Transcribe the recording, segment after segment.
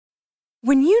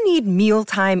When you need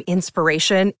mealtime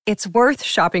inspiration, it's worth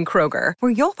shopping Kroger,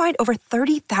 where you'll find over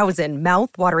 30,000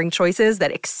 mouth-watering choices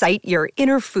that excite your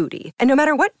inner foodie. And no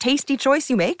matter what tasty choice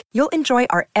you make, you'll enjoy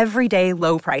our everyday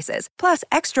low prices, plus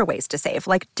extra ways to save,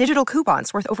 like digital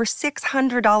coupons worth over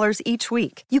 $600 each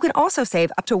week. You can also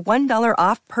save up to $1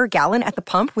 off per gallon at the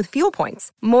pump with fuel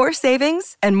points. More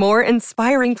savings and more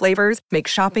inspiring flavors make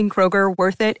shopping Kroger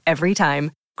worth it every time.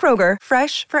 Kroger,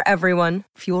 fresh for everyone.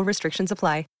 Fuel restrictions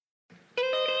apply.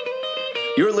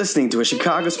 You're listening to a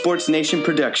Chicago Sports Nation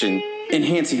production,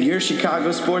 enhancing your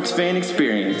Chicago sports fan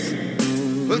experience.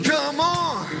 Well, come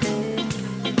on,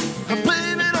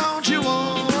 baby, don't you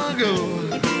wanna go?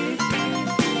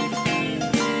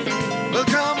 Well,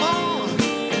 come on,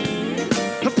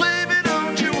 baby,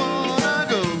 don't you wanna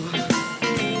go?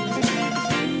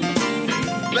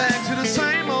 Back to the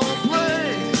same old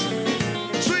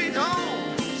place, sweet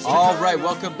home. All right,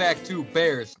 welcome back to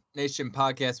Bears Nation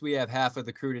Podcast. We have half of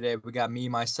the crew today. We got me,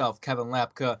 myself, Kevin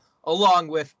Lapka, along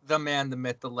with the man, the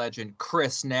myth, the legend,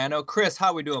 Chris Nano. Chris,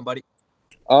 how we doing, buddy?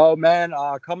 Oh, man,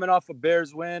 coming off a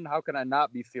Bears win, how can I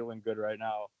not be feeling good right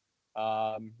now?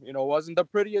 It wasn't the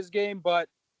prettiest game, but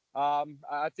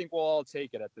I think we'll all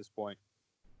take it at this point.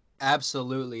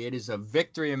 Absolutely. It is a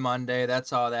victory Monday.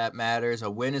 That's all that matters.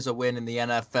 A win is a win in the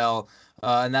NFL,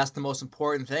 and that's the most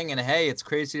important thing. And, hey, it's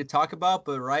crazy to talk about,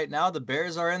 but right now the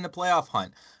Bears are in the playoff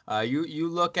hunt. You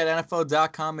look at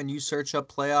NFL.com and you search up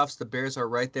playoffs. The Bears are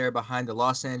right there behind the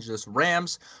Los Angeles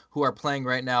Rams, who are playing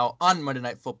right now on Monday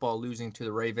Night Football, losing to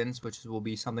the Ravens, which will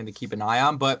be something to keep an eye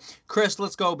on. But, Chris,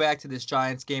 let's go back to this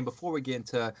Giants game before we get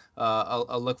into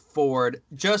a look forward.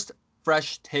 Just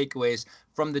fresh takeaways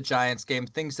from the Giants game,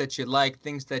 things that you like,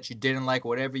 things that you didn't like,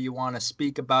 whatever you want to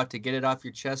speak about to get it off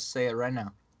your chest, say it right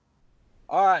now.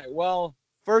 All right, well,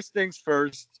 first things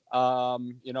first,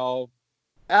 Allen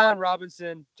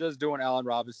Robinson just doing Allen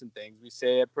Robinson things. We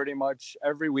say it pretty much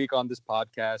every week on this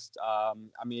podcast.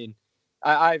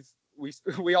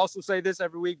 We also say this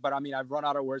every week, but I've run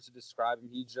out of words to describe him.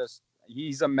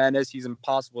 He's a menace. He's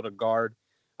impossible to guard.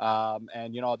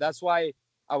 That's why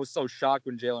I was so shocked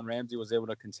when Jalen Ramsey was able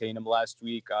to contain him last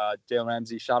week. Jalen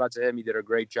Ramsey, shout out to him. He did a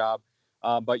great job.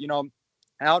 Allen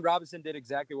Robinson did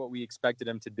exactly what we expected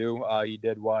him to do. He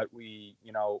did what he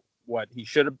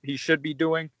should be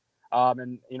doing.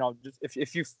 Just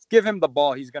if you give him the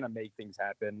ball, he's going to make things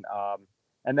happen.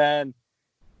 And then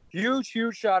huge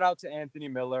shout out to Anthony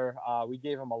Miller. We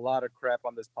gave him a lot of crap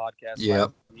on this podcast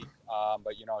last week.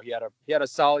 But he had a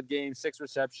solid game, 6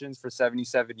 receptions for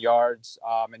 77 yards.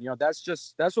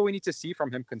 That's what we need to see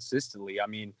from him consistently.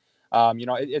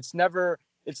 It's never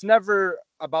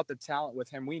about the talent with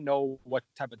him. We know what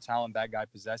type of talent that guy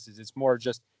possesses. It's more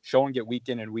just showing it week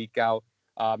in and week out.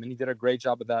 And he did a great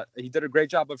job of that. He did a great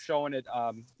job of showing it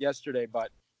yesterday,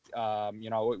 but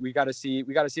we got to see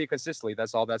it consistently.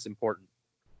 That's all that's important.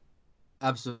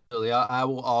 Absolutely. I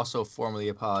will also formally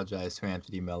apologize to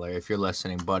Anthony Miller. If you're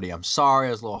listening, buddy, I'm sorry.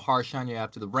 I was a little harsh on you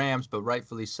after the Rams, but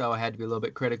rightfully so. I had to be a little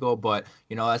bit critical, but,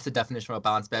 that's the definition of a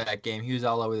bounce-back game. He was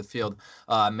all over the field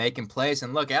making plays.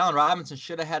 And, look, Allen Robinson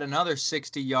should have had another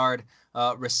 60-yard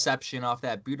reception off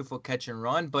that beautiful catch and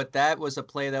run, but that was a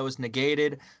play that was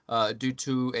negated due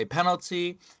to a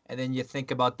penalty. And then you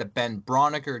think about the Ben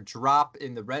Braunecker drop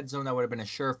in the red zone. That would have been a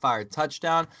surefire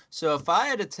touchdown. So if I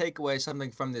had to take away something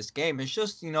from this game, it's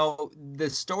just, the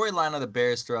storyline of the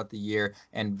Bears throughout the year,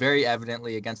 and very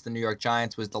evidently against the New York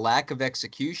Giants, was the lack of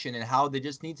execution and how they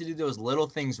just need to do those little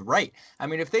things right.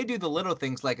 If they do the little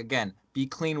things, like, again, be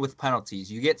clean with penalties,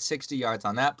 you get 60 yards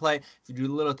on that play. If you do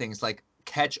the little things like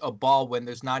catch a ball when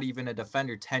there's not even a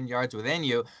defender 10 yards within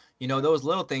you, those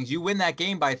little things, you win that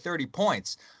game by 30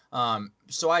 points.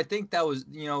 So I think that was,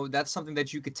 that's something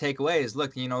that you could take away is,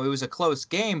 look, it was a close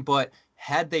game, but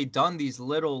had they done these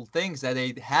little things that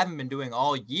they haven't been doing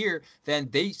all year, then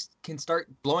they can start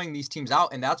blowing these teams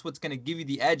out, and that's what's going to give you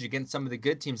the edge against some of the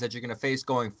good teams that you're going to face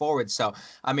going forward. So,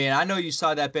 I know you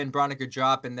saw that Ben Braunecker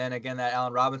drop, and then again that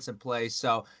Allen Robinson play.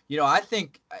 So, I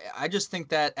just think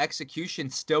that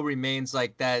execution still remains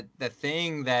like that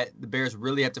thing that the Bears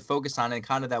really have to focus on, and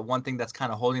kind of that one thing that's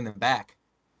kind of holding them back.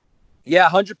 Yeah,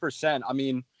 100%.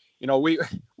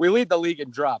 We lead the league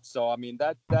in drops, so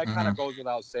that kind of goes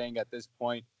without saying at this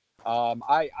point.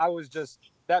 I was just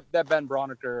that Ben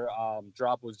Braunecker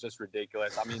drop was just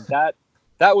ridiculous. That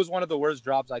was one of the worst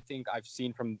drops I think I've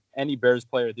seen from any Bears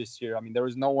player this year. There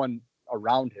was no one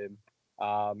around him,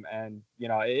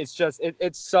 it's just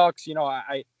it sucks.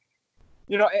 As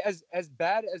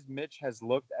bad as Mitch has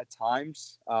looked at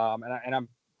times, and I'm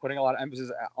putting a lot of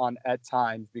emphasis on at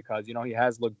times because he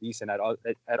has looked decent at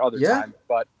other times,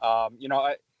 but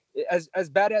as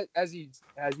bad as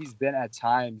he's been at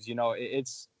times,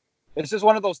 it's just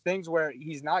one of those things where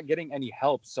he's not getting any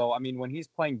help. So I mean, when he's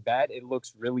playing bad, it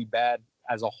looks really bad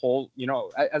as a whole.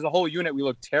 As a whole unit, we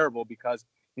look terrible because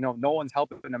no one's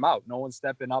helping him out, no one's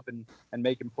stepping up and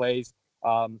making plays.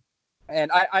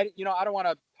 And I don't want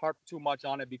to harp too much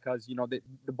on it because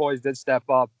the boys did step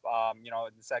up, in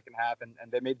the second half and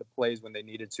they made the plays when they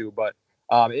needed to, but.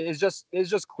 It's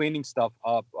just cleaning stuff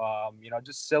up,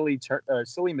 just silly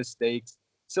mistakes,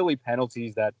 silly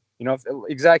penalties that,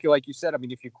 exactly like you said. I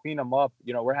mean, if you clean them up,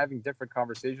 we're having different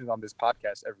conversations on this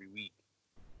podcast every week.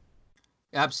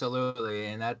 Absolutely,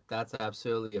 and that's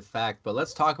absolutely a fact. But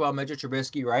let's talk about Mitchell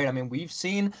Trubisky, right? I mean, we've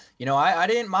seen, I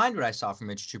didn't mind what I saw from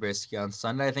Mitchell Trubisky on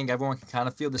Sunday. I think everyone can kind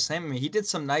of feel the same. I mean, he did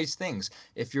some nice things.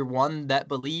 If you're one that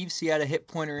believes he had a hip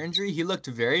pointer injury, he looked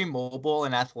very mobile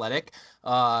and athletic,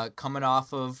 coming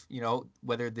off of,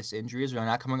 whether this injury is or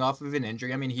not coming off of an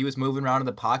injury. I mean, he was moving around in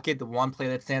the pocket. The one play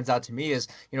that stands out to me is,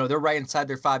 they're right inside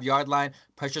their 5-yard line.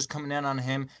 Pressure's coming in on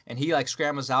him, and he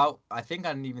scrambles out, I think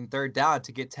on even third down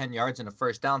to get 10 yards and a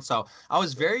first down. So I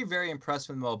was very, very impressed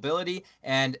with mobility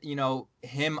and,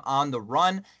 him on the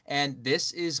run. And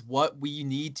this is what we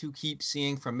need to keep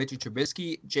seeing from Mitchell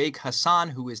Trubisky. Jake Hassan,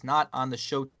 who is not on the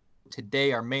show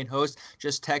today, our main host,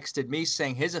 just texted me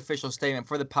saying his official statement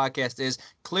for the podcast is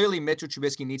clearly Mitchell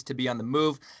Trubisky needs to be on the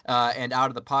move and out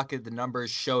of the pocket. The numbers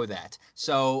show that.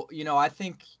 So, I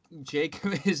think Jake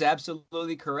is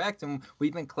absolutely correct, and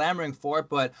we've been clamoring for it.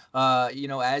 But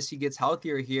as he gets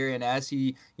healthier here, and as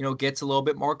he gets a little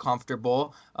bit more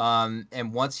comfortable,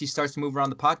 and once he starts to move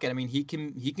around the pocket, I mean, he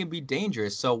can be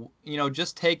dangerous. So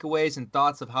just takeaways and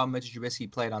thoughts of how Mitchell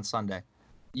Trubisky played on Sunday.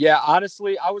 Yeah,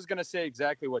 honestly, I was gonna say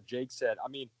exactly what Jake said. I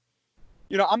mean,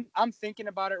 I'm thinking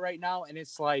about it right now, and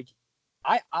it's like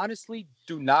I honestly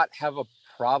do not have a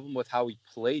problem with how he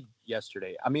played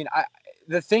yesterday. I mean,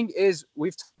 the thing is,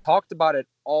 we've talked about it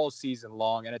all season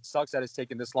long, and it sucks that it's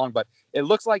taken this long. But it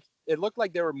looked like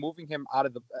they were moving him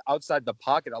outside the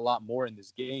pocket a lot more in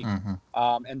this game,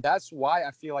 and that's why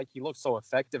I feel like he looked so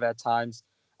effective at times.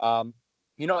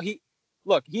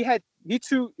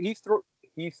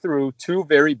 He threw 2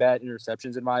 very bad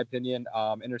interceptions, in my opinion.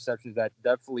 Interceptions that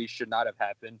definitely should not have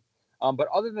happened. But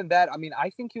other than that, I mean, I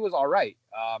think he was all right.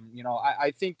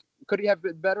 I think could he have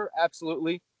been better?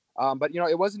 Absolutely. But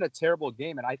it wasn't a terrible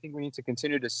game, and I think we need to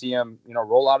continue to see him,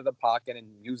 roll out of the pocket and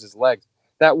use his legs.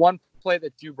 That one play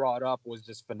that you brought up was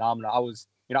just phenomenal. I was,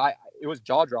 it was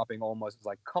jaw dropping almost. It's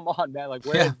like, come on, man! Like,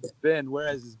 where has this been? Where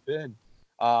has this been?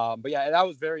 But yeah, that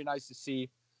was very nice to see.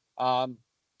 And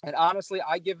honestly,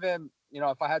 I give him,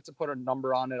 if I had to put a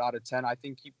number on it out of 10, I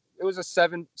think it was a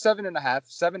 7 to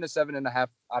 7.5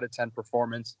 out of 10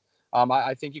 performance.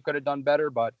 I think he could have done better,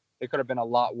 but it could have been a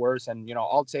lot worse. And,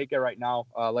 I'll take it right now.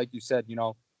 Like you said,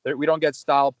 we don't get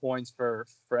style points for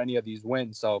any of these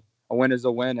wins. So a win is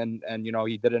a win. And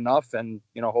he did enough. And,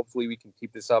 hopefully we can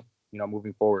keep this up,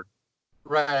 moving forward.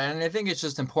 Right, and I think it's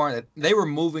just important that they were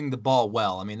moving the ball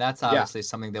well. I mean, that's obviously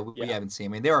something that we haven't seen. I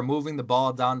mean, they were moving the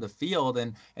ball down the field,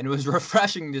 and it was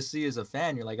refreshing to see as a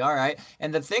fan. You're like, all right.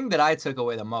 And the thing that I took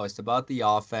away the most about the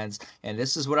offense, and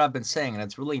this is what I've been saying, and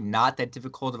it's really not that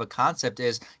difficult of a concept,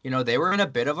 is, they were in a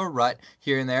bit of a rut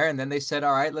here and there, and then they said,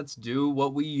 all right, let's do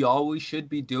what we always should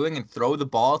be doing and throw the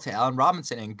ball to Allen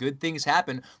Robinson. And good things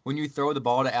happen when you throw the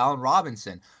ball to Allen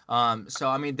Robinson. So,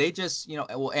 I mean, they just,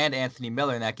 and Anthony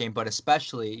Miller in that game, but especially,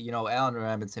 Allen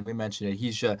Robinson, we mentioned it,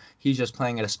 he's just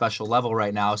playing at a special level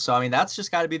right now. So, I mean, that's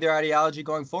just got to be their ideology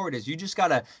going forward is you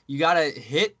gotta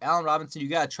hit Allen Robinson. You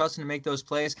got to trust him to make those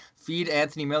plays, feed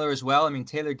Anthony Miller as well. I mean,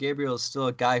 Taylor Gabriel is still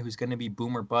a guy who's going to be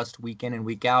boom or bust week in and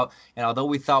week out. And although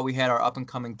we thought we had our up and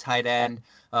coming tight end,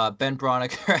 Ben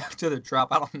Braunecker after the drop,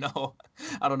 I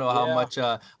don't know how much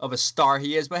of a star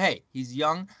he is, but hey, he's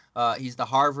young. He's the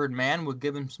Harvard man. We'll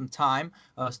give him some time.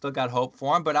 Still got hope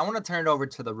for him. But I want to turn it over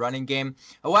to the running game.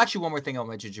 Oh, actually, one more thing on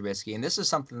Mitchell Trubisky, and this is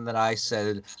something that I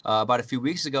said about a few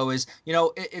weeks ago is,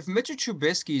 if Mitchell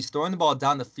Trubisky is throwing the ball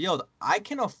down the field, I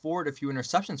can afford a few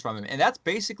interceptions from him. And that's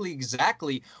basically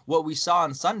exactly what we saw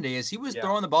on Sunday is he was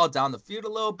throwing the ball down the field a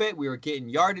little bit. We were getting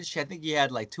yardage. I think he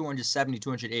had like 270,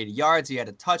 280 yards. He had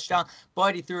a touchdown,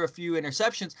 but he threw a few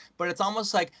interceptions. But it's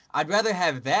almost like I'd rather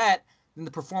have that than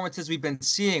the performances we've been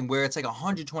seeing where it's like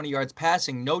 120 yards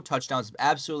passing, no touchdowns,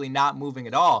 absolutely not moving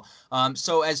at all.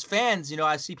 So as fans,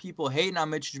 I see people hating on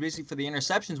Mitchell Trubisky for the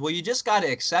interceptions. Well, you just got to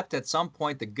accept at some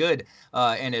point the good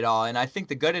in it all. And I think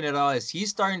the good in it all is he's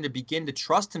starting to begin to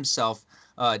trust himself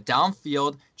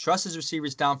downfield, trust his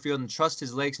receivers downfield, and trust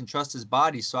his legs and trust his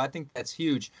body. So I think that's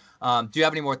huge. Do you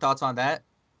have any more thoughts on that?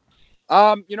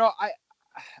 I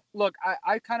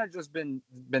kind of just been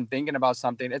thinking about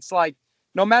something. It's like,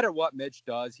 no matter what Mitch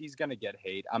does, he's gonna get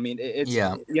hate. I mean, it's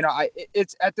Yeah.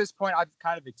 it's at this point I've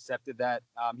kind of accepted that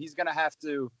he's gonna have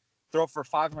to throw for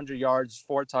 500 yards,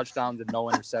 4 touchdowns, and no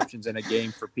interceptions in a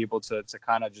game for people to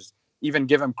kind of just even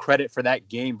give him credit for that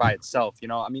game by itself.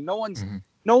 I mean, no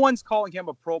one's calling him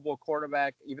a Pro Bowl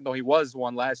quarterback, even though he was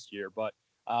one last year. But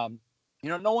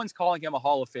no one's calling him a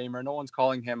Hall of Famer. No one's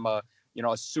calling him a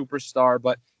superstar.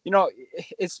 But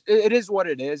it is what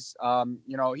it is.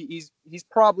 He's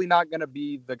probably not going to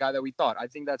be the guy that we thought. I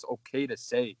think that's okay to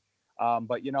say.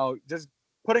 But just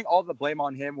putting all the blame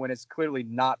on him when it's clearly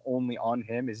not only on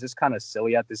him is just kind of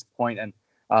silly at this point. And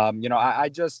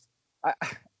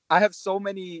I have so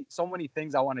many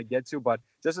things I want to get to, but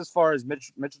just as far as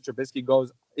Mitchell Trubisky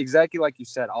goes, exactly like you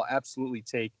said, I'll absolutely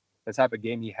take the type of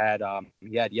game he had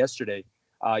yesterday.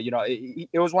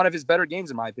 It was one of his better games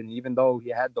in my opinion, even though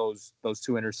he had those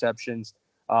 2 interceptions.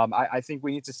 I think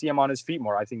we need to see him on his feet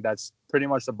more. I think that's pretty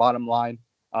much the bottom line.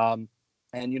 And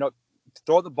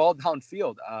throw the ball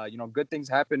downfield. Good things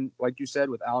happen, like you said,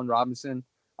 with Allen Robinson,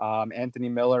 Anthony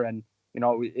Miller, and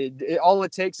all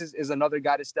it takes is another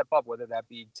guy to step up, whether that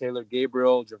be Taylor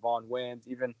Gabriel, Javon Wims,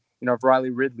 even if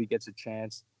Riley Ridley gets a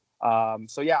chance.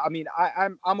 So yeah, I mean,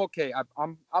 I'm okay.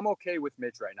 I'm okay with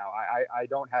Mitch right now. I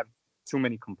don't have too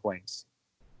many complaints.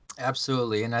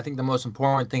 Absolutely. And I think the most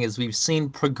important thing is we've seen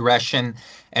progression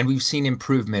and we've seen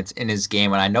improvements in his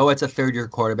game. And I know it's a third-year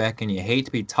quarterback and you hate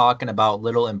to be talking about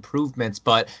little improvements,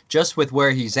 but just with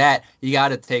where he's at, you got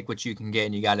to take what you can get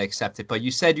and you got to accept it. But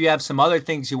you said you have some other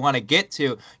things you want to get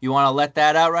to. You want to let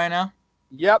that out right now?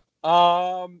 Yep.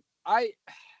 I'm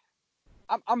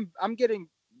getting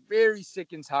very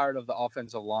sick and tired of the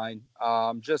offensive line.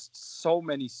 Just so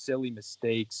many silly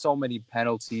mistakes, so many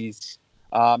penalties.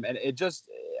 And it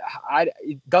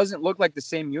doesn't look like the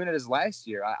same unit as last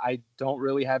year. I don't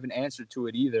really have an answer to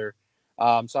it either.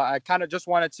 So I kind of just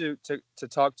wanted to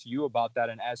talk to you about that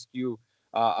and ask you.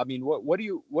 I mean, what do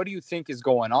you think is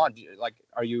going on? Like,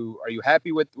 are you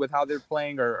happy with how they're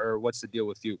playing, or what's the deal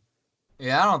with you?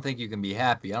 Yeah, I don't think you can be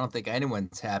happy. I don't think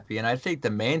anyone's happy. And I think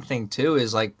the main thing too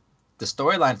is like the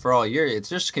storyline for all year, it's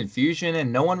just confusion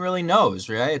and no one really knows,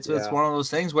 right? It's one of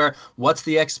those things where what's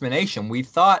the explanation? We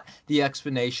thought the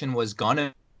explanation was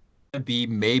gonna be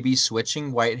maybe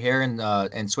switching Whitehair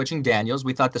and switching Daniels.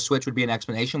 We thought the switch would be an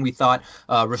explanation. We thought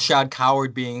Rashad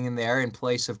Coward being in there in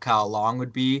place of Kyle Long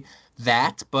would be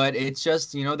that, but it's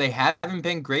just, they haven't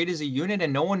been great as a unit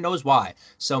and no one knows why.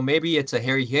 So maybe it's a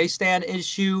Harry Haystand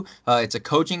issue, it's a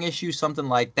coaching issue, something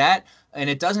like that. And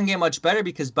it doesn't get much better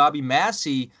because Bobby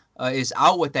Massey is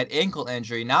out with that ankle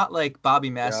injury. Not like Bobby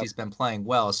Massey's been playing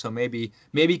well. So maybe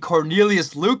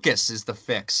Cornelius Lucas is the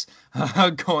fix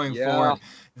going forward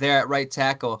there at right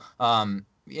tackle.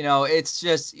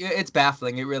 It's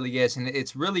baffling. It really is. And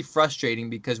it's really frustrating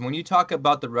because when you talk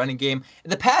about the running game,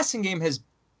 the passing game has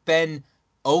been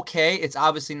okay. It's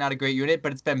obviously not a great unit,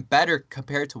 but it's been better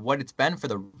compared to what it's been for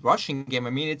the rushing game. I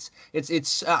mean,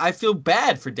 it's I feel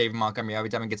bad for David Montgomery every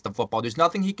time he gets the football. There's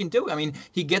nothing he can do. I mean,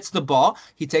 he gets the ball,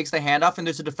 he takes the handoff, and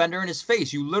there's a defender in his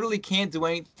face. You literally can't do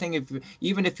anything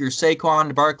even if you're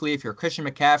Saquon Barkley, if you're Christian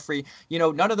McCaffrey,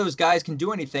 none of those guys can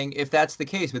do anything if that's the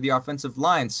case with the offensive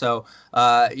line. So,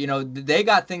 they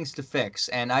got things to fix.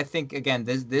 And I think, again,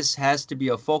 this has to be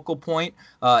a focal point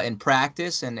in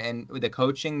practice, and the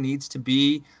coaching needs to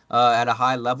be at a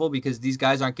high level because these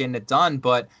guys aren't getting it done.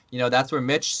 But that's where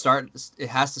Mitch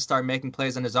has to start making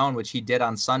plays on his own, which he did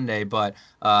on Sunday. But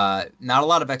not a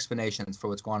lot of explanations for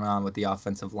what's going on with the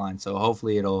offensive line. So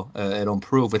hopefully it'll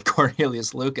improve with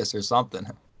Cornelius Lucas or something.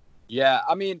 Yeah,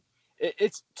 I mean,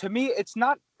 it's to me, it's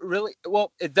not really.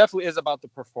 Well, it definitely is about the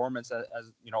performance as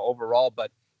overall.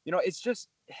 But it's just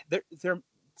they're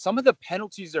some of the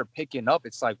penalties they're picking up.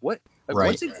 It's like what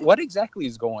exactly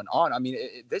is going on? I mean,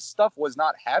 this stuff was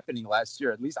not happening last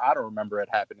year. At least I don't remember it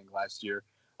happening last year.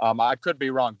 I could be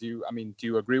wrong. Do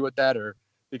you agree with that? Or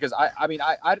because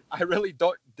I really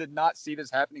did not see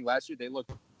this happening last year. They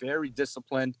looked very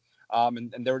disciplined,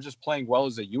 and they were just playing well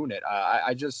as a unit.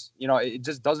 I just it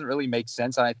just doesn't really make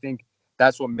sense, and I think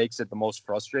that's what makes it the most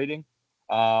frustrating.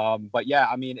 But yeah,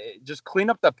 I mean, just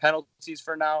clean up the penalties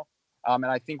for now. And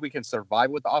I think we can survive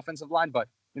with the offensive line. But,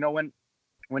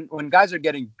 when guys are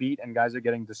getting beat and guys are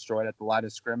getting destroyed at the line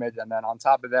of scrimmage, and then on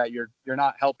top of that, you're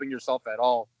not helping yourself at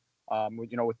all,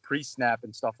 with pre-snap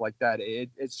and stuff like that.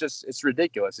 It's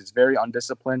ridiculous. It's very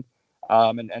undisciplined.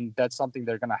 And that's something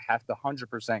they're going to have to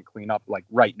 100% clean up like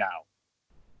right now.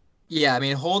 Yeah, I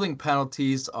mean, holding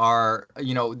penalties are,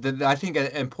 I think an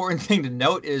important thing to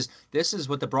note is this is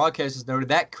what the broadcasters noted.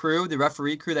 That crew, the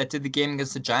referee crew that did the game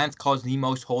against the Giants, caused the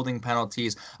most holding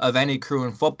penalties of any crew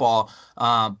in football.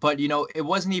 But, it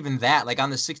wasn't even that. Like on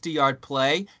the 60-yard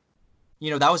play,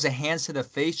 that was a hands to the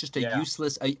face, just a Yeah,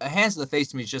 useless. A hands to the face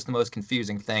to me is just the most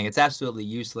confusing thing. It's absolutely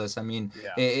useless. I mean,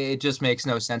 yeah, it just makes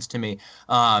no sense to me.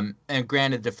 And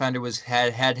granted, the defender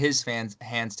had his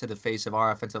hands to the face of our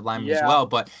offensive lineman as yeah, well.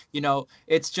 But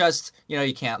it's just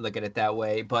you can't look at it that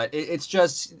way. But it's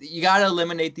just you got to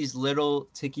eliminate these little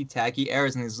ticky tacky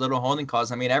errors and these little holding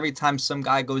calls. I mean, every time some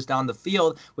guy goes down the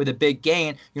field with a big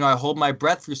gain, I hold my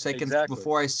breath for seconds exactly.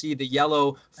 before I see the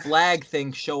yellow flag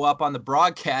thing show up on the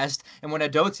broadcast. And when I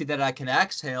don't see that, I can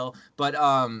exhale. But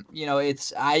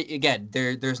there's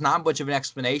not much of an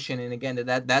explanation. And again,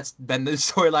 that's been the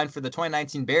storyline for the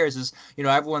 2019 Bears is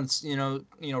everyone's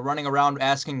running around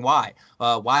asking why.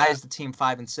 Why is the team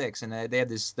 5-6? And they have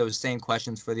those same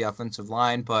questions for the offensive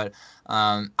line. But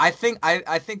I think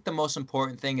the most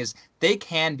important thing is they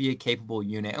can be a capable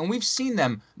unit, and we've seen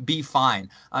them be fine.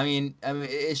 I mean,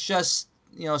 it's just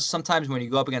sometimes when you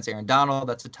go up against Aaron Donald,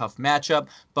 that's a tough matchup.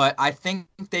 But I think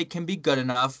they can be good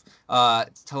enough to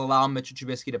allow Mitchell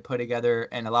Trubisky to put together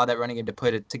and allow that running game to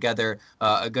put it together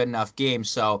a good enough game.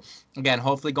 So again,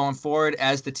 hopefully going forward,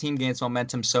 as the team gains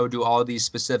momentum, so do all these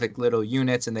specific little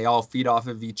units, and they all feed off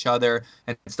of each other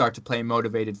and start to play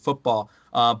motivated football.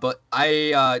 But do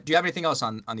you have anything else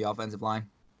on the offensive line?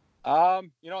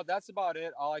 That's about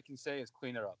it. All I can say is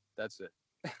clean it up. That's it.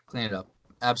 Clean it up.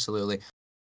 Absolutely.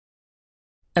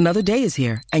 Another day is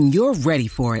here, and you're ready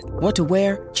for it. What to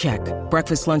wear? Check.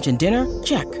 Breakfast, lunch, and dinner?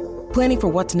 Check. Planning for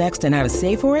what's next and how to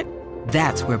save for it?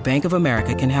 That's where Bank of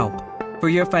America can help. For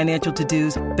your financial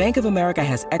to-dos, Bank of America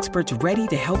has experts ready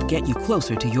to help get you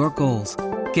closer to your goals.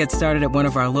 Get started at one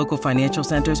of our local financial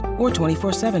centers or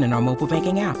 24/7 in our mobile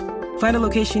banking app. Find a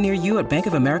location near you at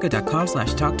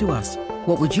bankofamerica.com/talktous.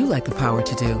 What would you like the power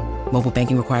to do? Mobile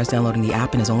banking requires downloading the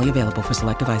app and is only available for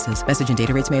select devices. Message and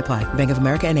data rates may apply. Bank of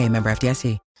America N.A., member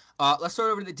FDIC. Let's start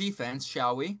over to the defense,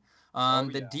 shall we?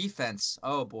 The defense,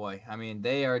 oh boy. I mean,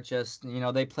 they are just,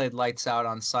 they played lights out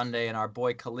on Sunday, and our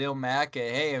boy Khalil Mack,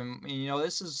 hey, and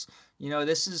this is,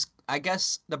 I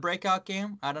guess, the breakout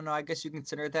game. I don't know. I guess you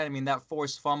consider it that. I mean, that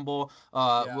forced fumble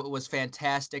was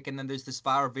fantastic. And then there's this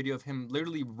viral video of him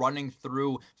literally running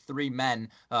through three men,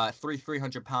 three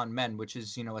 300-pound men, which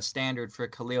is, a standard for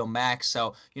Khalil Mack.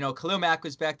 So, Khalil Mack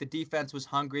was back. The defense was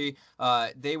hungry.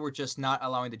 They were just not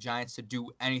allowing the Giants to do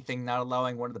anything, not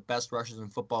allowing one of the best rushers in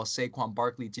football, Saquon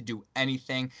Barkley, to do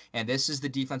anything. And this is the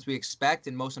defense we expect.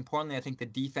 And most importantly, I think the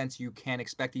defense you can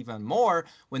expect even more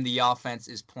when the offense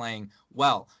is playing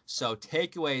well. So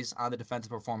takeaways on the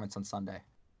defensive performance on Sunday.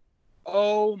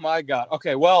 Oh my God.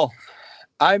 Okay, well,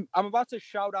 I'm about to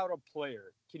shout out a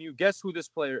player. Can you guess who this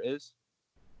player is?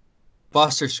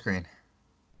 Buster Screen.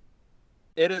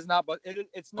 It is not, but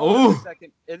it's no one in the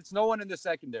second. It's no one in the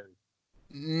secondary.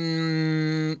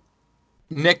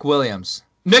 Nick Williams.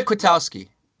 Nick Kwiatkowski.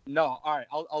 No. All right,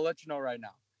 I'll let you know right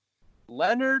now.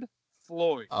 Leonard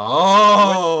Floyd.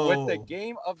 Oh. With the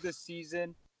game of the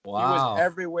season. Wow. He was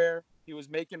everywhere. He was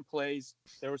making plays.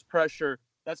 There was pressure.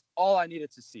 That's all I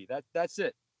needed to see. That's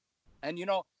it. And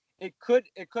it could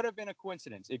have been a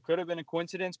coincidence. It could have been a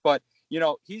coincidence, but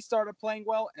he started playing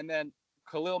well, and then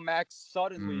Khalil Mack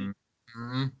suddenly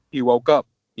he woke up.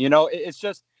 It's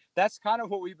just that's kind of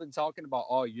what we've been talking about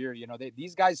all year.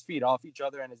 These guys feed off each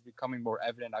other, and it's becoming more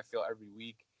evident. I feel every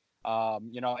week.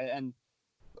 And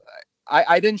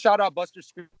I didn't shout out Buster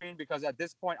Screen because at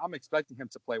this point I'm expecting him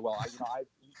to play well.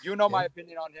 My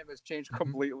opinion on him has changed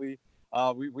completely.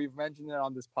 We've mentioned it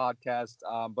on this podcast,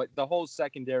 but the whole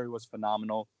secondary was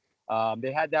phenomenal.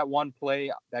 They had that one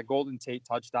play, that Golden Tate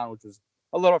touchdown, which was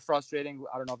a little frustrating.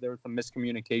 I don't know if there was some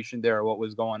miscommunication there or what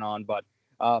was going on, but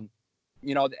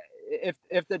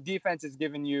if the defense is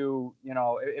giving you,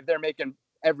 if they're making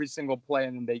every single play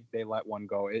and then they let one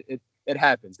go, it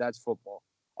happens. That's football.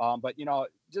 But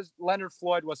just Leonard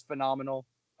Floyd was phenomenal.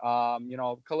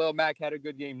 Khalil Mack had a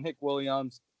good game. Nick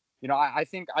Williams. I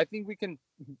think we can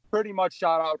pretty much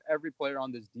shout out every player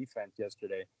on this defense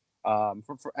yesterday,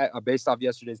 based off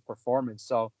yesterday's performance.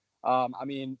 So,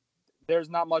 there's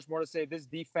not much more to say. This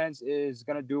defense is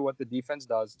going to do what the defense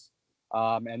does.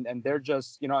 And they're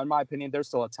just, in my opinion, they're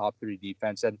still a top 3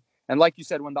 defense. And like you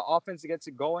said, when the offense gets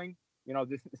it going,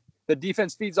 the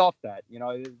defense feeds off that.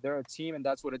 They're a team, and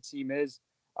that's what a team is.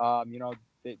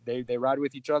 They ride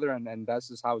with each other, and that's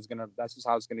just how it's gonna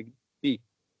be.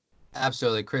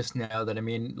 Absolutely, Chris nailed it. I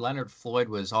mean, Leonard Floyd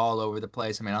was all over the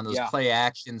place. I mean, on those Yeah. play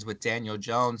actions with Daniel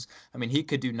Jones, I mean, he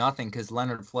could do nothing because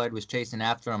Leonard Floyd was chasing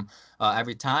after him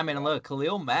every time. And look,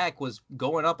 Khalil Mack was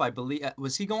going up. I believe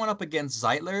was he going up against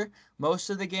Zeitler most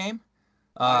of the game?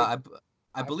 I Uh,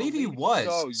 I I believe he believe was.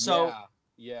 so. So Yeah.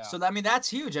 Yeah. so I mean that's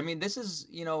huge. I mean this is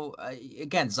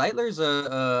again Zeitler's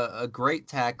a great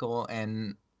tackle,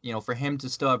 and for him to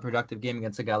still have a productive game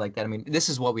against a guy like that. I mean this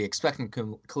is what we expect from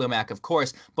Khalil Mack, of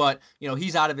course, but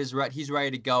he's out of his he's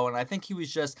ready to go, and I think he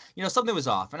was just something was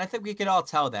off, and I think we could all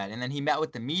tell that. And then he met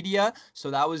with the media, so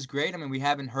that was great. I mean we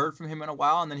haven't heard from him in a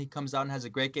while, and then he comes out and has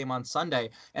a great game on Sunday.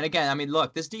 And again, I mean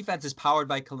look, this defense is powered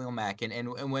by Khalil Mack,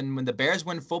 and when the Bears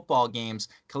win football games,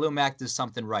 Khalil Mack does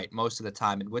something right most of the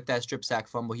time, and with that strip sack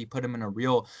fumble, he put him in a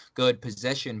real good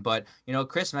position. But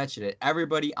Chris mentioned it.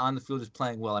 Everybody on the field is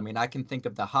playing well. I mean, I can think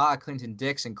of the Clinton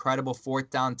Dix incredible fourth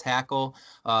down tackle.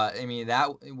 I mean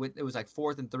it was like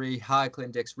 4th and 3.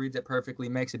 Clinton Dix reads it perfectly,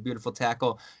 makes a beautiful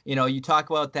tackle. You talk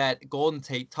about that Golden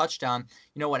Tate touchdown.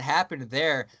 What happened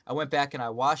there? I went back and I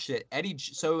watched it.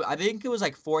 So I think it was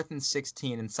like 4th and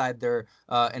 16 inside the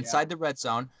red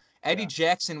zone. Eddie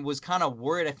Jackson was kind of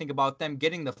worried, I think, about them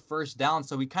getting the first down,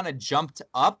 so he kind of jumped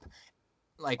up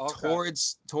like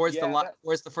towards towards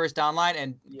the first down line,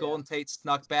 and Golden Tate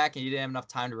snuck back, and he didn't have enough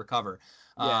time to recover.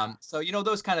 So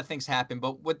those kind of things happen.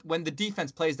 But when the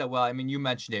defense plays that well, I mean, you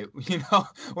mentioned it.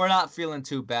 We're not feeling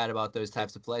too bad about those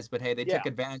types of plays. But hey, they took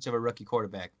advantage of a rookie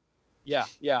quarterback. Yeah,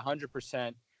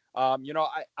 100%.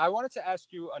 I wanted to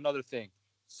ask you another thing.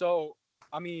 So,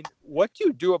 I mean, what do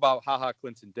you do about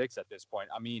Clinton Dix at this point?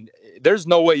 I mean, there's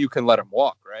no way you can let him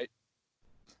walk, right?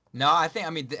 No, I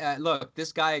mean, look,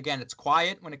 this guy, again, it's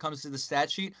quiet when it comes to the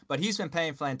stat sheet, but he's been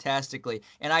playing fantastically.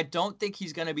 And I don't think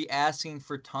he's going to be asking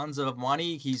for tons of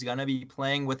money. He's going to be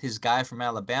playing with his guy from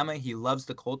Alabama. He loves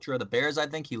the culture of the Bears, I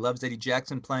think. He loves Eddie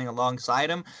Jackson playing alongside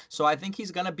him. So I think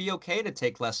he's going to be okay to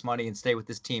take less money and stay with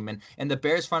this team. And the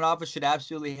Bears front office should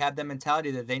absolutely have the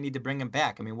mentality that they need to bring him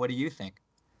back. I mean, what do you think?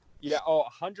 Yeah,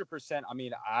 100%. I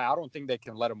mean, I don't think they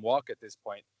can let him walk at this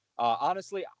point.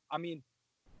 Honestly, I mean,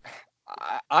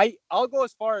 I'll go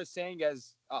as far as saying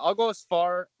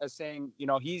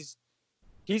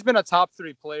he's been a top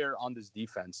 3 player on this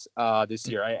defense this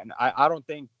year, right? And I don't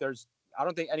think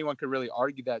anyone could really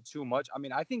argue that too much. I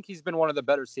mean, I think he's been one of the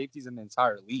better safeties in the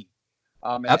entire league.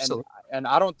 Absolutely. And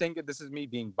I don't think this is me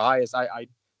being biased.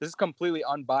 This is completely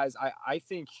unbiased. I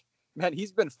think, man,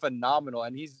 he's been phenomenal,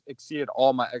 and he's exceeded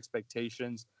all my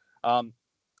expectations.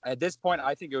 At this point,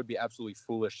 I think it would be absolutely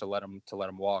foolish to let him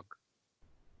walk.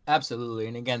 Absolutely.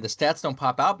 And again, the stats don't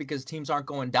pop out because teams aren't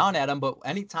going down at him, but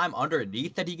anytime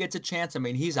underneath that he gets a chance, I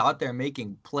mean, he's out there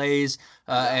making plays,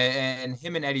 and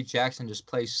him and Eddie Jackson just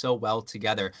play so well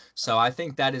together. So I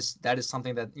think that is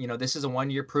something that, this is a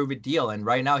 1-year prove it deal, and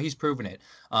right now he's proven it.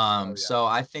 So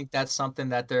I think that's something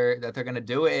that they're going to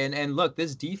do. And look,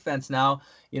 this defense now,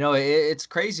 it's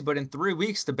crazy, but in 3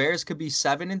 weeks, the Bears could be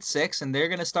 7-6, and they're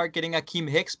going to start getting Akeem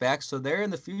Hicks back. So they're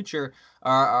in the future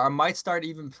might start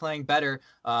even playing better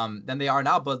than they are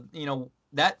now. But,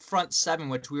 that front 7,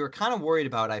 which we were kind of worried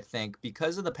about, I think,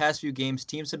 because of the past few games,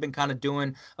 teams have been kind of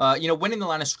doing, winning the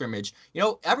line of scrimmage.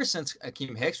 Ever since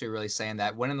Akeem Hicks, we were really saying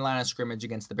that, winning the line of scrimmage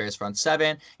against the Bears front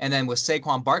 7. And then with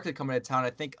Saquon Barkley coming to town, I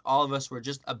think all of us were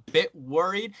just a bit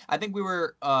worried. I think we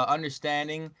were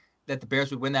understanding that the Bears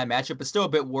would win that matchup, but still a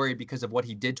bit worried because of what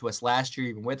he did to us last year,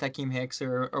 even with Akeem Hicks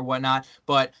or whatnot.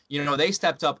 But, they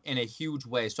stepped up in a huge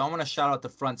way. So I want to shout out the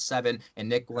front 7 and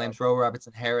Nick Williams, Roe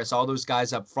Robertson Harris, all those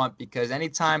guys up front, because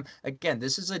anytime, again,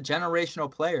 this is a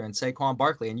generational player in Saquon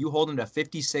Barkley, and you hold him to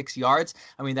 56 yards,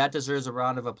 I mean, that deserves a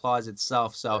round of applause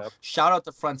itself. So shout out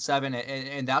the front 7,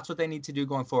 and that's what they need to do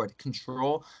going forward,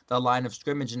 control the line of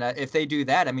scrimmage. And if they do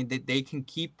that, I mean, they can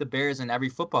keep the Bears in every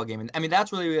football game. And I mean,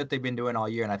 that's really what they've been doing all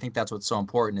year, and I think that's what's so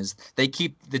important, is they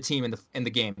keep the team in the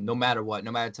game no matter what,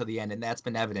 no matter till the end, and that's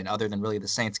been evident other than really the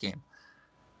Saints game.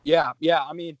 Yeah.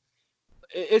 I mean,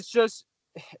 it's just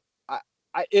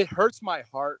it hurts my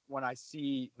heart when I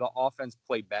see the offense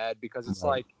play bad, because it's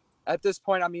like, at this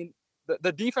point, I mean,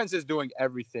 the defense is doing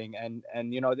everything, and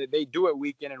they do it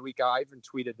week in and week out. I even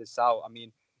tweeted this out. I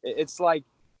mean, it's like,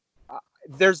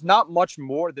 there's not much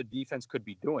more the defense could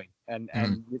be doing. And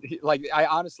like, I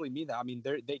honestly mean that. I mean,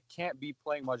 they can't be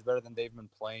playing much better than they've been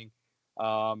playing.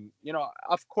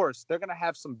 Of course, they're going to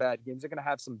have some bad games. They're going to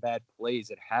have some bad plays.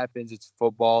 It happens. It's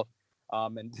football.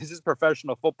 And this is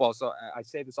professional football. So I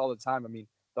say this all the time. I mean,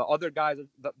 the other guys,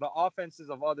 the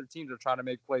offenses of other teams are trying to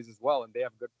make plays as well, and they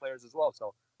have good players as well.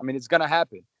 So, I mean, it's going to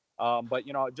happen. But,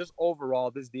 just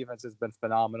overall, this defense has been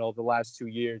phenomenal the last 2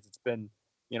 years. It's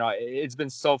been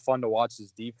so fun to watch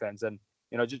this defense. And,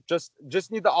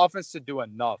 just need the offense to do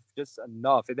enough, just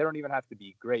enough. They don't even have to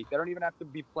be great. They don't even have to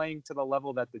be playing to the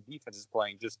level that the defense is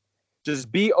playing.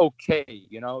 Just be okay,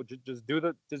 just do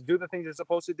the things you're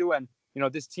supposed to do. And,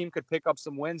 this team could pick up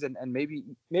some wins and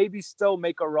maybe still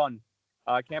make a run.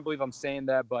 I can't believe I'm saying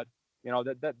that, but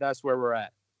that's where we're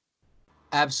at.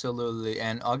 Absolutely,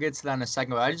 and I'll get to that in a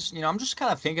second. But I'm just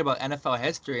kind of thinking about NFL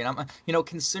history, and I'm,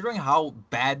 considering how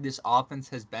bad this offense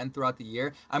has been throughout the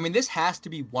year. I mean, this has to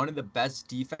be one of the best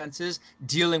defenses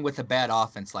dealing with a bad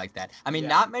offense like that. I mean,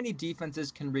 Not many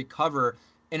defenses can recover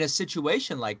in a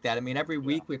situation like that. I mean, every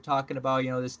week we're talking about,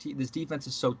 this defense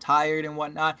is so tired and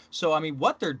whatnot. So, I mean,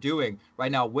 what they're doing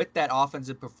right now with that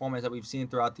offensive performance that we've seen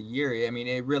throughout the year, I mean,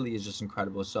 it really is just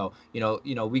incredible. So,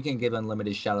 we can give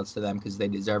unlimited shout outs to them because they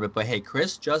deserve it. But hey,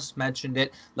 Chris just mentioned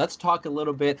it. Let's talk a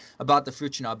little bit about the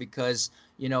future now because,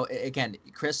 again,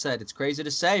 Chris said it's crazy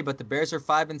to say, but the Bears are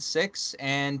 5-6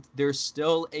 and there's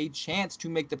still a chance to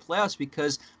make the playoffs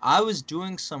because I was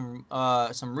doing some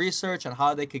research on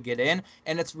how they could get in,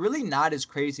 and it's really not as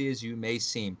crazy as you may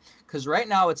seem because right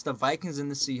now it's the Vikings and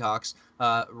the Seahawks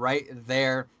right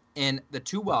there in the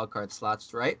 2 wildcard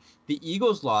slots, right? The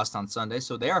Eagles lost on Sunday,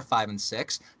 so they are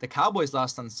 5-6. The Cowboys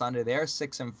lost on Sunday, they are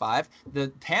 6-5.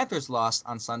 The Panthers lost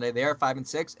on Sunday, they are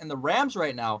 5-6. And the Rams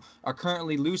right now are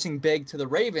currently losing big to the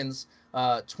Ravens,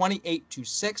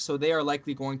 28-6. So they are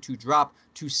likely going to drop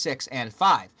to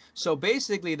 6-5. So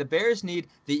basically, the Bears need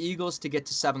the Eagles to get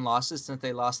to 7 losses since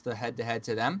they lost the head-to-head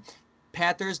to them.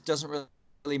 Panthers doesn't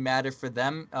really matter for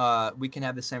them. We can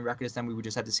have the same record as them. We would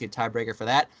just have to see a tiebreaker for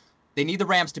that. They need the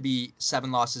Rams to be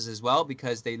 7 losses as well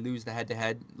because they lose the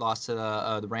head-to-head loss to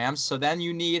the Rams. So then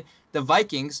you need the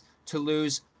Vikings to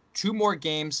lose 2 more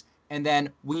games, and then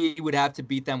we would have to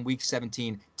beat them week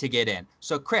 17 to get in.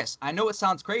 So, Chris, I know it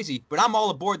sounds crazy, but I'm all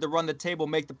aboard the run the table,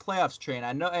 make the playoffs train.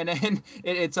 I know, and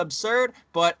it's absurd,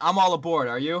 but I'm all aboard.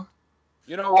 Are you?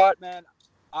 You know what, man?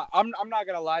 I'm not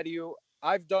going to lie to you.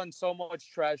 I've done so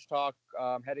much trash talk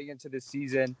heading into this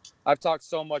season. I've talked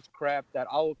so much crap that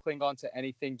I will cling on to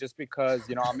anything just because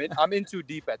I'm in too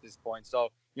deep at this point. So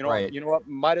Right. You know what,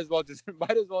 might as well just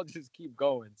keep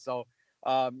going. So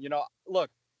look,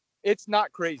 it's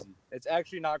not crazy. It's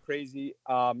actually not crazy.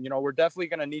 We're definitely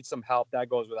gonna need some help. That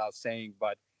goes without saying.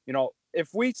 But if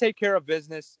we take care of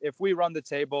business, if we run the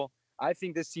table, I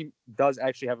think this team does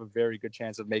actually have a very good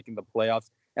chance of making the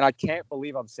playoffs. And I can't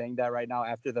believe I'm saying that right now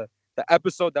after the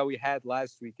episode that we had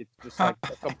last week. It's just like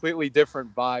a completely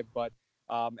different vibe, but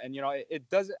it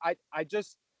doesn't. I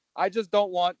just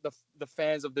don't want the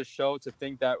fans of the show to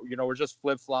think that we're just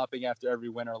flip flopping after every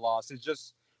win or loss. It's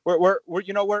just we're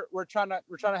trying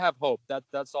to have hope.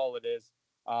 That's all it is.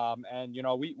 And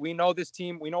we know this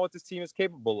team. We know what this team is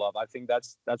capable of. I think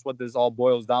that's what this all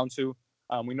boils down to.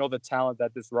 We know the talent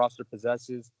that this roster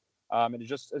possesses. And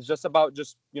it's just about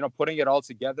putting it all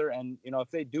together. And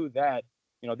if they do that.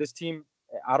 This team,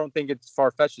 I don't think it's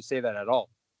far-fetched to say that at all.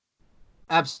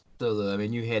 Absolutely. I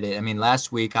mean, you hit it. I mean,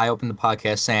 last week I opened the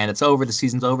podcast saying it's over, the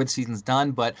season's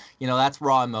done, but, that's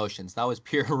raw emotions. That was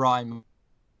pure raw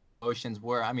emotions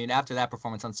where, I mean, after that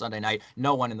performance on Sunday night,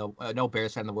 no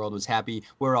Bears fan in the world was happy.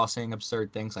 We're all saying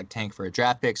absurd things like tank for a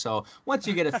draft pick. So once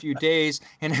you get a few days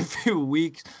and a few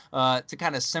weeks to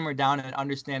kind of simmer down and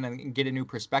understand and get a new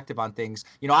perspective on things,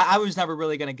 I was never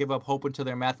really going to give up hope until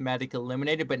they're mathematically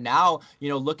eliminated. But now,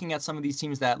 looking at some of these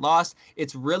teams that lost,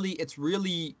 it's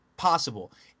really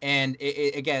possible. And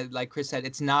again, like Chris said,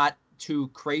 it's not too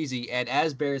crazy. And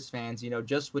as Bears fans,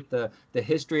 just with the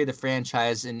history of the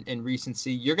franchise in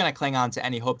recency, you're going to cling on to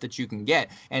any hope that you can get.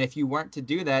 And if you weren't to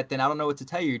do that, then I don't know what to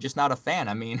tell you. You're just not a fan.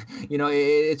 I mean,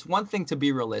 it's one thing to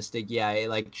be realistic. Yeah,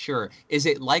 like, sure. Is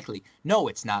it likely? No,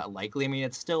 it's not likely. I mean,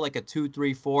 it's still like a 2,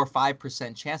 3, 4,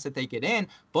 5% chance that they get in,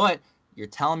 but you're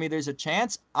telling me there's a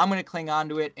chance, I'm going to cling on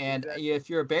to it. And if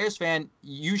you're a Bears fan,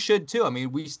 you should too. I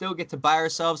mean, we still get to buy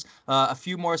ourselves a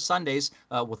few more Sundays,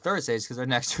 Thursdays, because our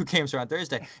next 2 games are on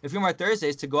Thursday, a few more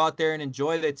Thursdays to go out there and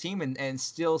enjoy the team and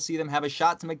still see them have a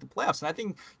shot to make the playoffs. And I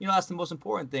think, that's the most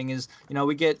important thing is,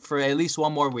 we get for at least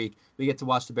one more week, we get to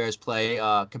watch the Bears play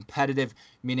competitive,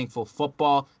 meaningful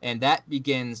football. And that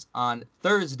begins on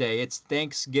Thursday. It's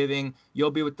Thanksgiving. You'll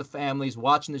be with the families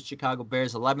watching the Chicago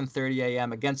Bears, 11:30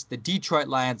 a.m. against the Detroit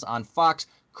Lions on Fox.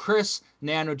 Chris,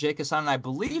 Nano, Jacobson, and I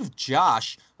believe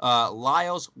Josh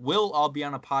Lyles will all be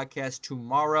on a podcast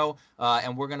tomorrow.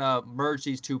 And we're going to merge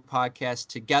these 2 podcasts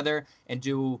together and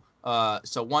do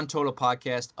one total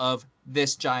podcast of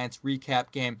this Giants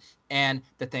recap game and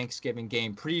the Thanksgiving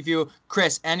game preview.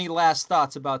 Chris, any last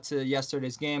thoughts about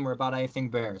yesterday's game or about anything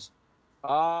Bears?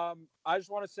 I just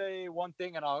want to say one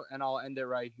thing, and I'll end it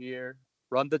right here.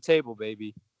 Run the table,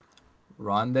 baby.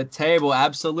 Run the table.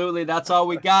 Absolutely. That's all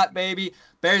we got, baby.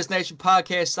 Bears Nation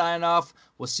podcast signing off.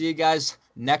 We'll see you guys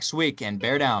next week, and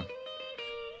bear down.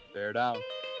 Bear down.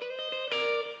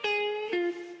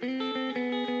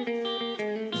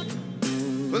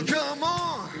 Well, come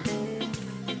on,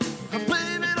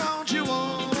 baby, don't you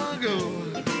wanna go?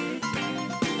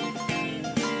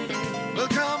 Well,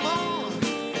 come on,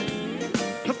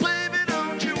 baby,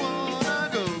 don't you wanna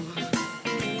go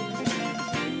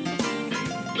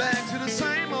back to the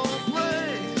same old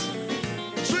place,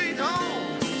 sweet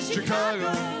home,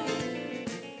 Chicago.